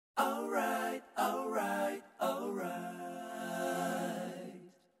Alright.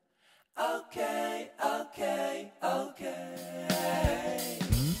 Okay. Alright. Okay.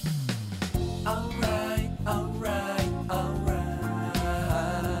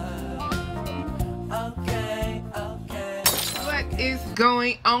 What is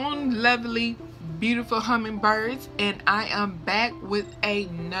going on, lovely, beautiful hummingbirds? And I am back with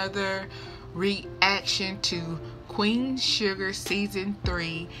another reaction to Queen Sugar Season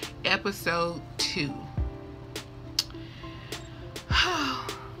 3, Episode 2.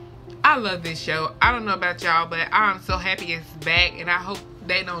 I love this show. I don't know about y'all, but I'm so happy it's back, and I hope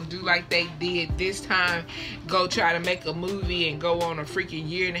they don't do like they did this time, go try to make a movie and go on a freaking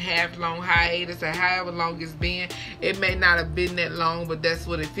 1.5 year long hiatus, or however long it's been. It may not have been that long, but that's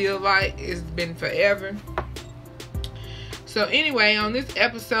what it feels like. It's been forever. So anyway, on this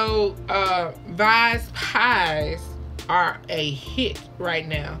episode, Vi's pies are a hit right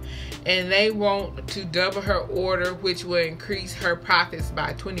now, and they want to double her order, which will increase her profits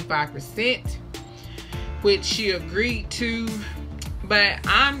by 25%, which she agreed to. But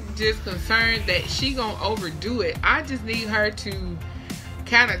I'm just concerned that she gonna overdo it. I just need her to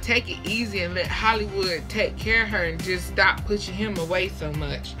kind of take it easy and let Hollywood take care of her and just stop pushing him away so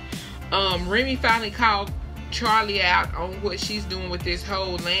much. Remy finally called Charley out on what she's doing with this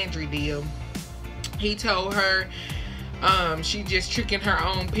whole Landry deal. He told her she just tricking her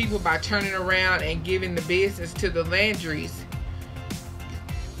own people by turning around and giving the business to the Landrys,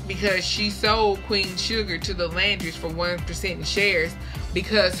 because she sold Queen Sugar to the Landrys for 1% in shares,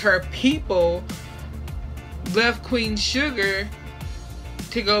 because her people left Queen Sugar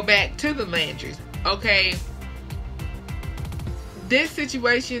to go back to the Landrys. Okay, this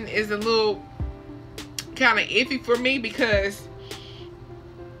situation is a little kind of iffy for me, because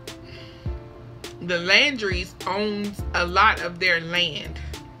the Landrys owns a lot of their land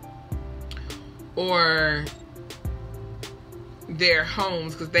or their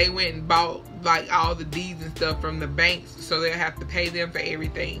homes, because they went and bought like all the deeds and stuff from the banks, so they'll have to pay them for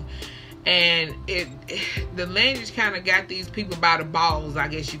everything. And the Landrys kind of got these people by the balls, I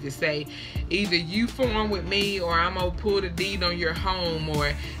guess you could say. Either you form with me, or I'm gonna pull the deed on your home,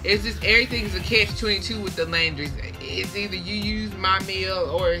 or it's just everything's a catch-22 with the Landrys. It's either you use my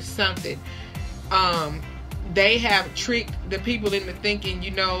meal or something. They have tricked the people into thinking,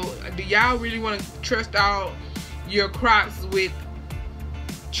 you know, do y'all really want to trust all your crops with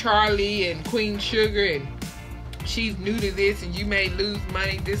Charley and Queen Sugar, and she's new to this, and you may lose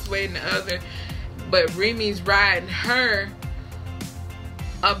money this way and the other. But Remy's riding her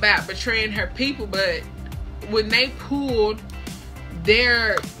about betraying her people. But when they pulled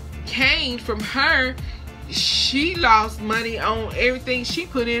their cane from her, she lost money on everything she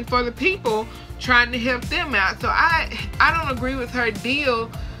put in for the people, trying to help them out. So I don't agree with her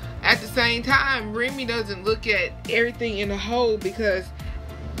deal. At the same time, Remy doesn't look at everything in a whole, because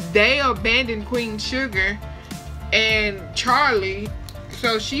they abandoned Queen Sugar and Charley.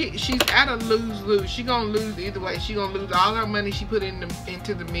 So she's at a lose-lose. She gonna lose either way. She gonna lose all her money she put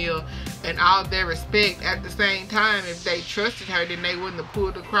into the mill and all their respect. At the same time, if they trusted her, then they wouldn't have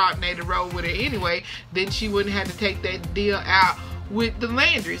pulled the crop and they'd have rolled with her anyway. Then she wouldn't have to take that deal out with the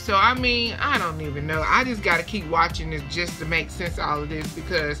Landry. So I mean, I don't even know. I just gotta keep watching this just to make sense of all of this,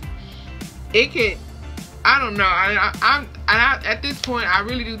 because it could, I don't know. At this point, I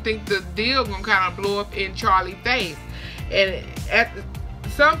really do think the deal gonna kind of blow up in Charlie's face, and at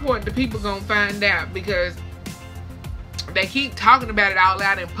some point the people gonna find out, because they keep talking about it all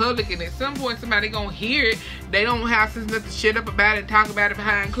out in public, and at some point somebody gonna hear it. They don't have sense enough to shut up about it and talk about it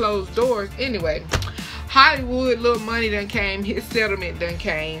behind closed doors. Anyway, Hollywood little money done came. His settlement done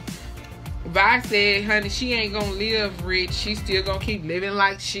came. Vi said, honey, she ain't gonna live rich. She still gonna keep living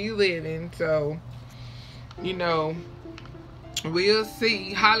like she living. So, you know, we'll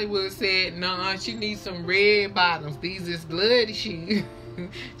see. Hollywood said, nah, she needs some red bottoms. These is bloody.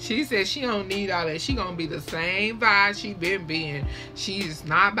 She said she don't need all that. She gonna be the same Vi she been being. She is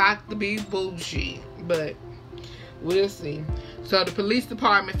not about to be bullshit. But we'll see. So the police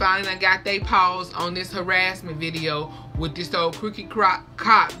department finally done got their paws on this harassment video with this old crooked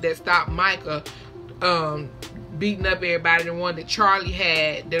cop that stopped Micah beating up everybody, the one that Charley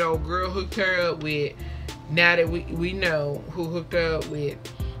had, that old girl hooked her up with. Now that we know who hooked her up with.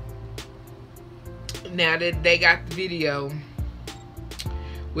 Now that they got the video,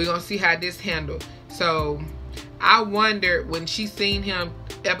 we're gonna see how this handled. So I wondered when she seen him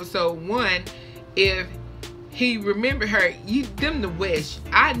episode 1 if he remembered her. Them the Wish.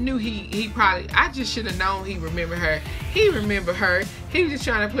 I knew he probably, I just should have known he remembered her. He remembered her. He was just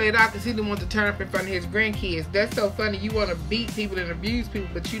trying to play it out because he didn't want to turn up in front of his grandkids. That's so funny. You want to beat people and abuse people,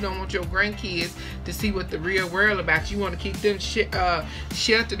 but you don't want your grandkids to see what the real world about. You want to keep them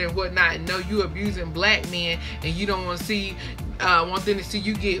sheltered and whatnot, and know you abusing black men, and you don't want to see, want them to see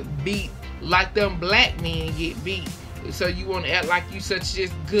you get beat like them black men get beat. So you want to act like you such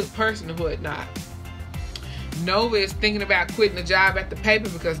just good person and whatnot. Nova is thinking about quitting the job at the paper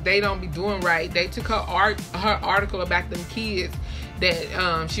because they don't be doing right. They took her article about them kids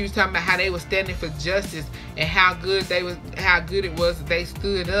that she was talking about how they were standing for justice and how good it was that they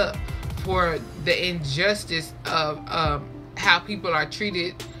stood up for the injustice of how people are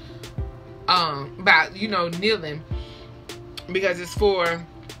treated about, you know, kneeling, because it's for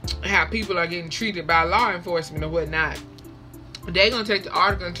how people are getting treated by law enforcement or whatnot. They're going to take the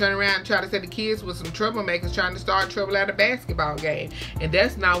article and turn around and try to say the kids were some troublemakers trying to start trouble at a basketball game. And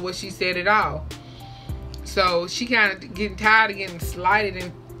that's not what she said at all. So she kind of getting tired of getting slighted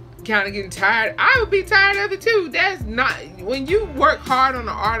and kind of getting tired. I would be tired of it too. That's not, when you work hard on an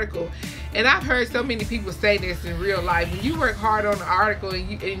article, and I've heard so many people say this in real life, when you work hard on an article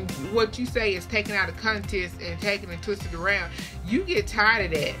and what you say is taken out of context and taken and twisted around, you get tired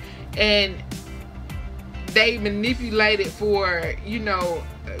of that. And they manipulate it for, you know,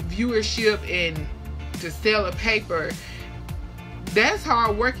 viewership and to sell a paper. That's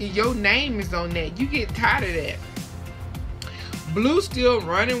hard work and your name is on that. You get tired of that. Blue still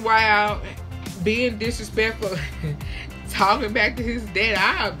running wild, being disrespectful, talking back to his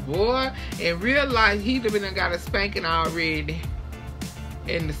dad. Boy, in real life, he done got a spanking already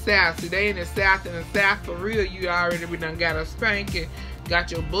in the South. See, they in the South for real, you already done got a spanking.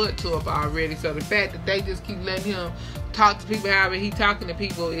 Got your butt to up already. So the fact that they just keep letting him talk to people however he talking to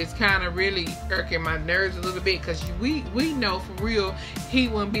people is kind of really irking my nerves a little bit, because we know for real he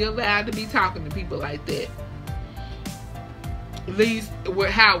wouldn't be allowed to be talking to people like that. At least with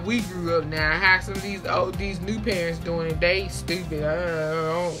how we grew up now, how some of these new parents doing it, they stupid.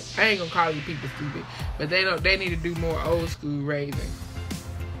 I ain't gonna call you people stupid, but they need to do more old school raising.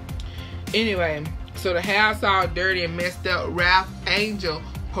 Anyway, so the house all dirty and messed up. Ralph Angel,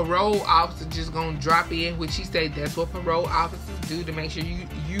 parole officer, just gonna drop in, which he said that's what parole officers do to make sure you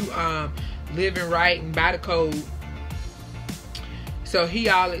living right and by the code. So he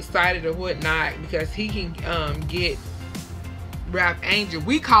all excited or whatnot because he can get Ralph Angel.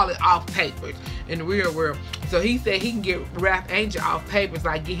 We call it off papers in the real world. So he said he can get Ralph Angel off papers,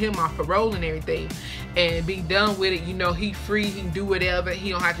 like get him off parole and everything, and be done with it. You know, he free, he can do whatever. He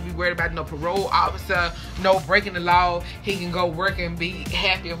don't have to be worried about no parole officer, no breaking the law. He can go work and be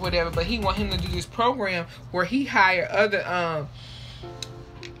happy or whatever. But he want him to do this program where he hire other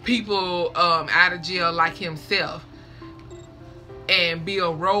people out of jail like himself, and be a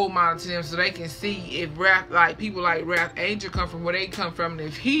role model to them so they can see if people like Ralph Angel come from where they come from, and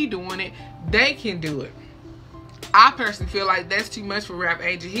if he doing it, they can do it. I personally feel like that's too much for Ralph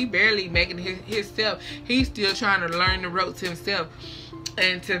Angel. He barely making himself. He's still trying to learn the ropes himself,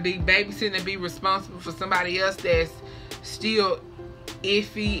 and to be babysitting and be responsible for somebody else that's still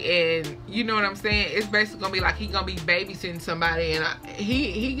iffy, and you know what I'm saying. It's basically gonna be like he gonna be babysitting somebody, and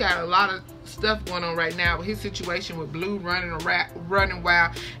he got a lot of stuff going on right now with his situation with Blue running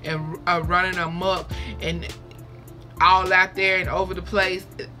wild and running amok and all out there and over the place.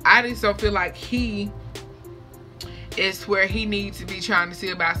 I just don't feel like he is where he needs to be trying to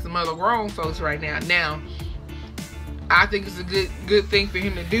see about some other grown folks right now. Now, I think it's a good thing for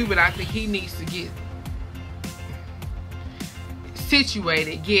him to do, but I think he needs to get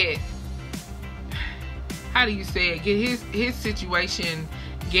situated, get his situation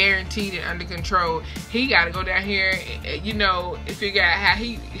guaranteed and under control. He got to go down here, you know, figure out how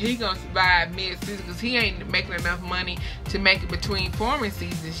he gonna survive mid-season, because he ain't making enough money to make it between forming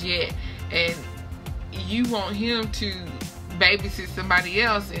seasons yet, and you want him to babysit somebody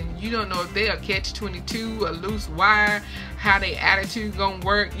else, and you don't know if they'll catch 22, a loose wire, how their attitude gonna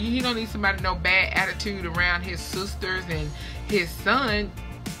work. He don't need somebody no bad attitude around his sisters and his son.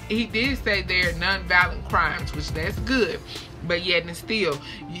 He did say they're non-violent crimes, which that's good, but yet and still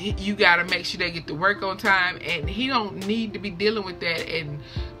you gotta make sure they get to work on time, and he don't need to be dealing with that and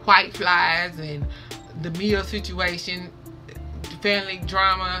white flies and the meal situation, family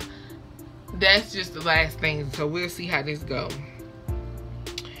drama. That's just the last thing, so we'll see how this goes.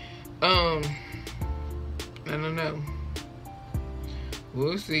 I don't know.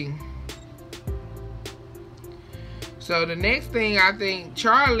 We'll see. So the next thing, I think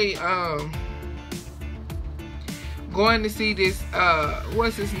Charley going to see this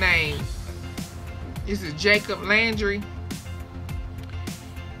what's his name? This is Jacob Landry.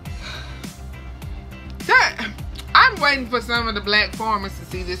 I'm waiting for some of the black farmers to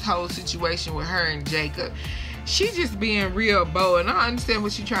see this whole situation with her and Jacob. She just being real bold, and I understand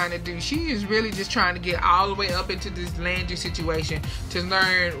what she's trying to do. She is really just trying to get all the way up into this Landry situation to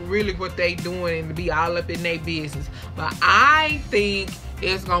learn really what they doing and to be all up in their business. But I think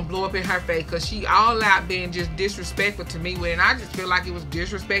it's gonna blow up in her face because she all out being just disrespectful to me with it. And I just feel like it was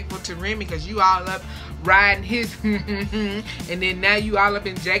disrespectful to Remy because you all up riding his and then now you all up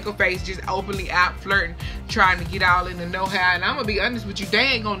in Jacob's face just openly out flirting, trying to get all in the know-how. And I'm gonna be honest with you, they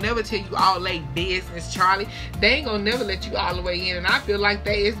ain't gonna never tell you all they business, Charley. They ain't gonna never let you all the way in. And I feel like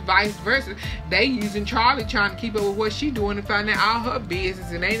it's vice versa. They using Charley trying to keep up with what she doing and find out all her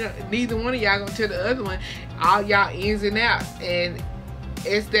business, and neither one of y'all gonna tell the other one all y'all ins and outs. And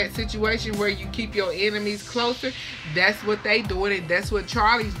it's that situation where you keep your enemies closer. That's what they doing, and that's what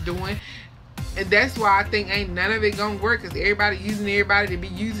Charley's doing. And that's why I think ain't none of it gonna work, because everybody using everybody to be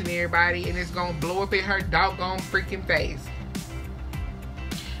using everybody, and it's gonna blow up in her doggone freaking face.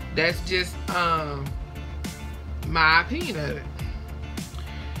 That's just my opinion of it.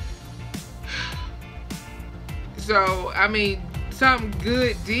 So I mean, something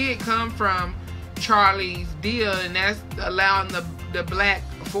good did come from Charley's deal, and that's allowing the black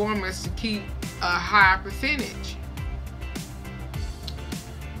farmers to keep a higher percentage.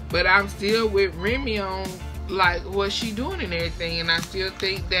 But I'm still with Remy on like what she doing and everything, and I still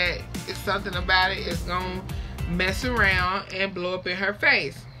think that it's something about it is gonna mess around and blow up in her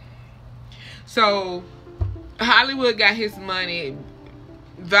face. So Hollywood got his money.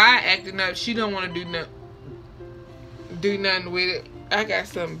 Vi acting up. She don't want to do nothing with it. I got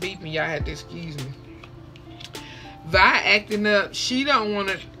something beeping. Y'all had to excuse me. Vi acting up. She don't want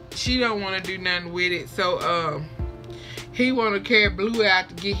to do nothing with it. So he want to carry Blue out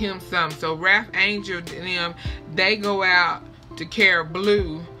to get him some. So Ralph Angel and them, they go out to carry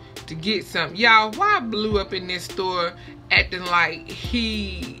Blue to get something. Y'all, why Blue up in this store acting like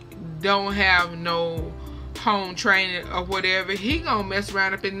he don't have no home training or whatever? He gonna mess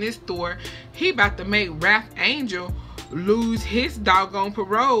around up in this store. He about to make Ralph Angel lose his doggone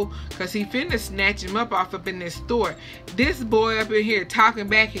parole because he finna snatch him up in this store. This boy up in here talking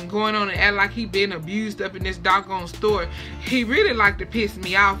back and going on and act like he been abused up in this doggone store. He really like to piss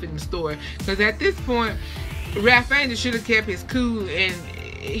me off in the store, because at this point Ralph Angel should have kept his cool, and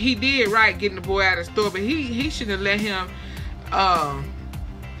he did right getting the boy out of the store, but he should have let him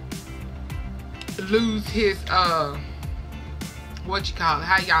lose his what you call it,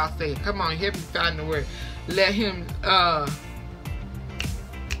 how y'all say it, come on, help me find the word. Let him I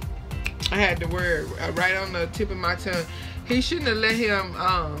had the word right on the tip of my tongue. He shouldn't have let him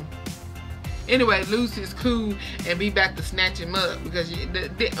anyway lose his cool and be back to snatch him up, because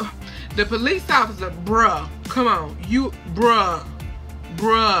the police officer, bruh, come on, you bruh,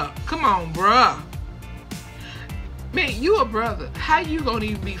 come on, bruh, man, you a brother, how you gonna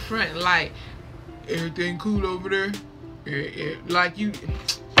even be fronting like everything cool over there? Yeah, like you.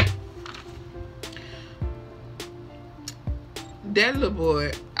 That little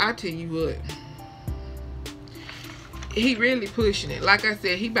boy, I tell you what, he really pushing it. Like I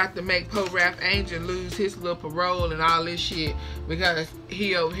said, he about to make poor Ralph Angel lose his little parole and all this shit because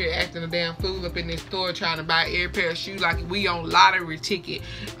he over here acting a damn fool up in this store trying to buy every pair of shoes like we on lottery ticket.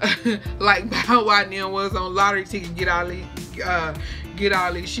 Like Bow Wow and them was on lottery ticket, get all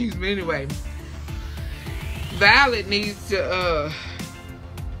these shoes. But anyway, Violet needs to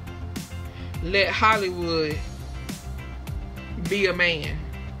let Hollywood be a man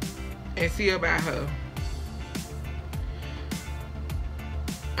and see about her.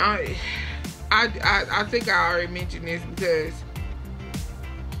 I think I already mentioned this, because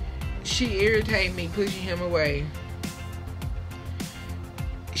she irritates me pushing him away.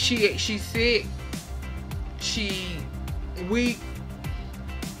 She's sick. She weak.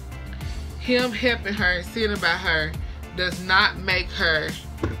 Him helping her and seeing about her does not make her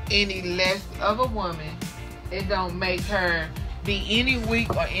any less of a woman. It don't make her be any weak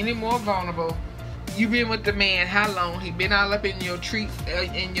or any more vulnerable. You been with the man how long? He been all up in your treats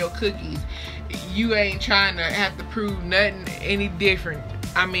and your cookies. You ain't trying to have to prove nothing any different.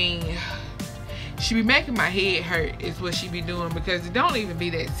 I mean, she be making my head hurt is what she be doing, because it don't even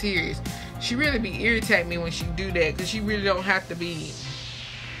be that serious. She really be irritating me when she do that, because she really don't have to be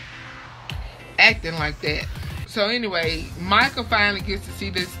acting like that. So anyway, Micah finally gets to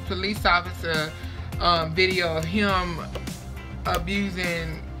see this police officer video of him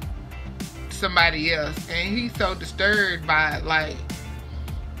abusing somebody else, and he's so disturbed by it. Like,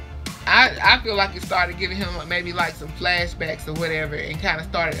 I feel like it started giving him maybe like some flashbacks or whatever, and kind of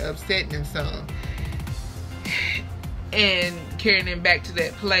started upsetting him some, and carrying him back to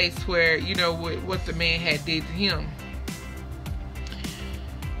that place where, you know, what the man had did to him.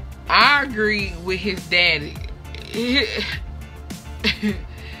 I agree with his daddy.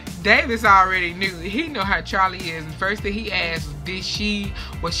 Davis already knew. He know how Charley is. And first thing he asked,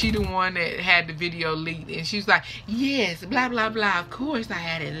 was she the one that had the video leaked? And she's like, yes, blah, blah, blah. Of course I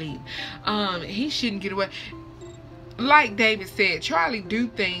had it leaked. He shouldn't get away. Like David said, Charley do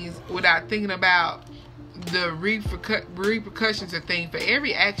things without thinking about the repercussions of things. For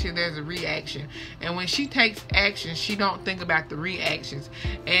every action, there's a reaction. And when she takes action, she don't think about the reactions.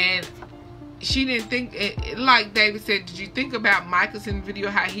 And she didn't think, like David said, did you think about Micah's in the video,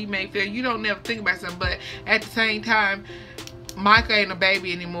 how he may feel? You don't never think about something, but at the same time, Micah ain't a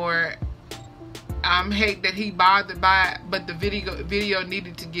baby anymore. I'm hate that he bothered by it, but the video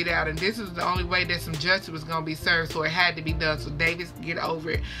needed to get out, and this is the only way that some justice was going to be served, so it had to be done. So David, get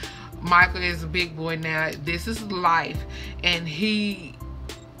over it. Micah is a big boy now. This is life, and he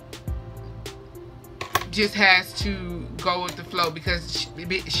just has to go with the flow, because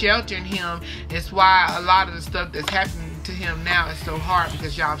sheltering him is why a lot of the stuff that's happening to him now is so hard,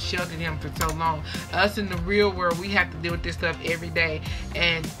 because y'all sheltered him for so long. Us in the real world, we have to deal with this stuff every day,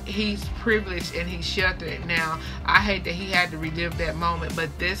 and he's privileged and he's sheltered now. I hate that he had to relive that moment,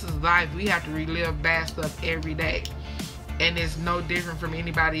 but this is life. We have to relive bad stuff every day, and it's no different from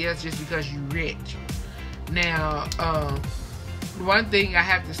anybody else just because you're rich. Now, one thing I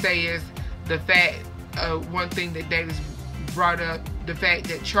have to say is the fact, one thing that Davis brought up, the fact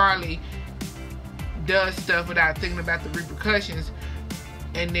that Charley does stuff without thinking about the repercussions,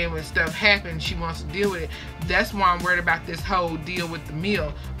 and then when stuff happens, she wants to deal with it. That's why I'm worried about this whole deal with the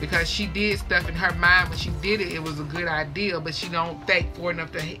meal, because she did stuff in her mind when she did it. It was a good idea, but she don't think far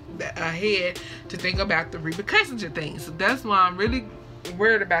enough ahead to think about the repercussions of things. So that's why I'm really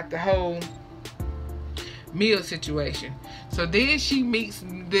worried about the whole meal situation. So then she meets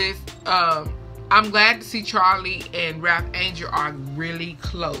this, I'm glad to see Charley and Ralph Angel are really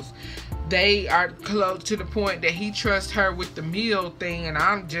close. They are close to the point that he trusts her with the meal thing, and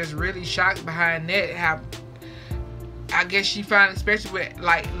I'm just really shocked behind that. How I guess she finally, especially with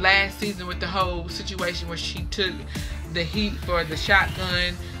like last season with the whole situation where she took the heat for the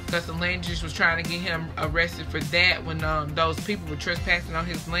shotgun, because the Landrys was trying to get him arrested for that when those people were trespassing on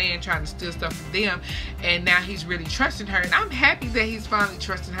his land, trying to steal stuff from them. And now he's really trusting her, and I'm happy that he's finally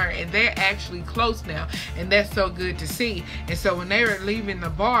trusting her, and they're actually close now, and that's so good to see. And so when they were leaving the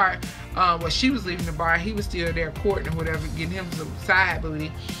bar, well, she was leaving the bar, he was still there courting or whatever, getting him some side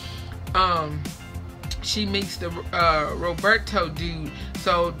booty. She meets the Roberto dude.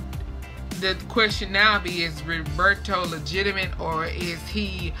 So the question now is Roberto legitimate, or is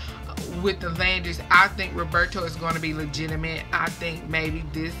he with the Landrys? I think Roberto is going to be legitimate. I think maybe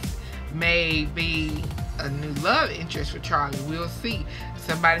this may be a new love interest for Charley. We'll see.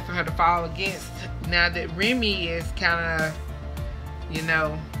 Somebody for her to fall against. Now that Remy is kind of, you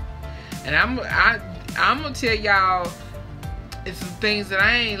know, and I'm gonna tell y'all, it's some things that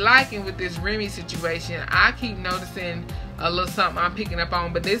I ain't liking with this Remy situation. I keep noticing a little something I'm picking up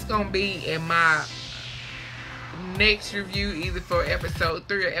on, but this gonna be in my next review, either for episode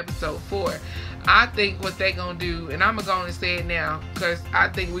 3 or episode 4. I think what they gonna do, and I'm gonna go and say it now, because I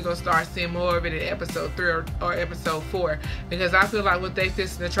think we're gonna start seeing more of it in episode 3 or episode 4, because I feel like what they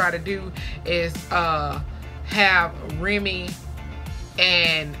fixing to try to do is have Remy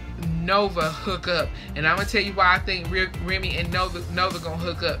and Nova hook up. And I'm gonna tell you why I think Remy and Nova gonna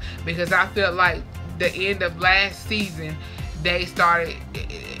hook up, because I felt like the end of last season they started,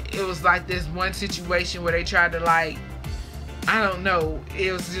 it was like this one situation where they tried to, like, I don't know,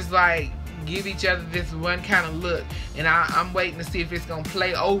 it was just like give each other this one kind of look, and I'm waiting to see if it's gonna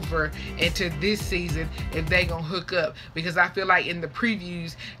play over into this season, if they gonna hook up, because I feel like in the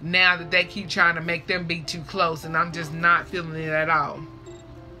previews now that they keep trying to make them be too close, and I'm just not feeling it at all.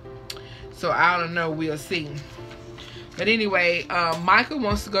 So I don't know, we'll see. But anyway, Micah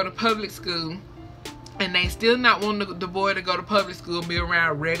wants to go to public school, and they still not want the boy to go to public school and be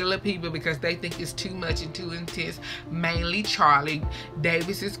around regular people, because they think it's too much and too intense. Mainly Charley.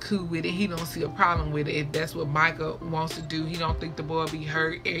 Davis is cool with it. He don't see a problem with it. If that's what Micah wants to do, he don't think the boy will be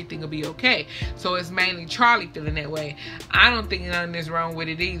hurt. Everything will be okay. So it's mainly Charley feeling that way. I don't think nothing is wrong with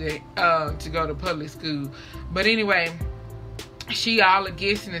it either, to go to public school. But anyway, she all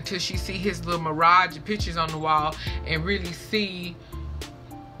guessing until she see his little mirage of pictures on the wall and really see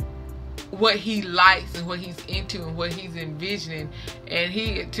what he likes and what he's into and what he's envisioning. And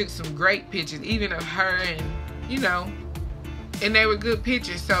he took some great pictures, even of her, and you know, and they were good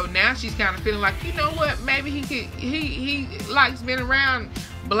pictures. So now she's kind of feeling like, you know what, maybe he likes being around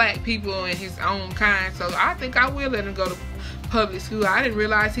black people and his own kind. So I think I will let him go to public school. I didn't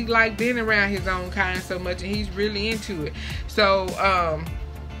realize he liked being around his own kind so much, and he's really into it. So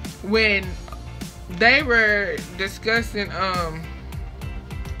when they were discussing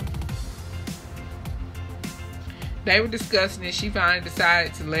it, she finally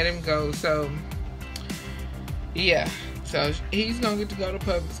decided to let him go. So yeah, so he's gonna get to go to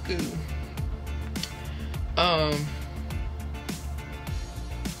public school. I'm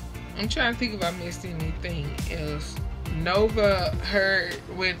trying to think if I missed anything else. Nova heard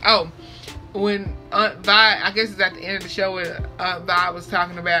when Aunt Vi, I guess it's at the end of the show, when Aunt Vi was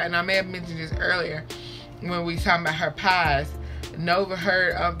talking about, and I may have mentioned this earlier when we talking about her pies. Nova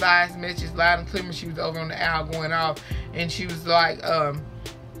heard Aunt Vi's message loud and clear when she was over on the owl going off, and she was like,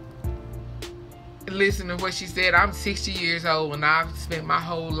 listen to what she said. I'm 60 years old and I've spent my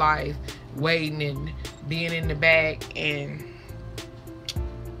whole life waiting and being in the back and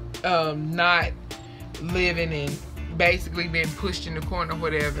not living and basically being pushed in the corner or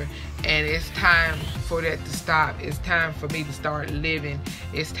whatever, and it's time for that to stop. It's time for me to start living.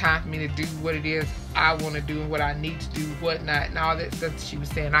 It's time for me to do what it is I want to do and what I need to do, whatnot, and all that stuff that she was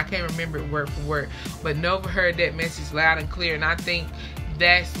saying. I can't remember it word for word, but Nova heard that message loud and clear, and I think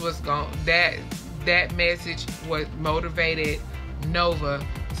that's what's going, that message what motivated Nova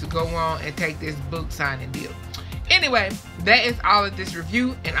to go on and take this book signing deal. Anyway, that is all of this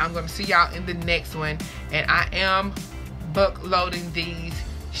review, and I'm going to see y'all in the next one. And I am book loading these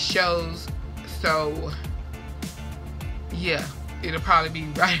shows, so yeah, it'll probably be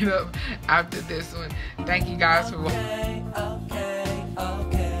right up after this one. Thank you guys for watching.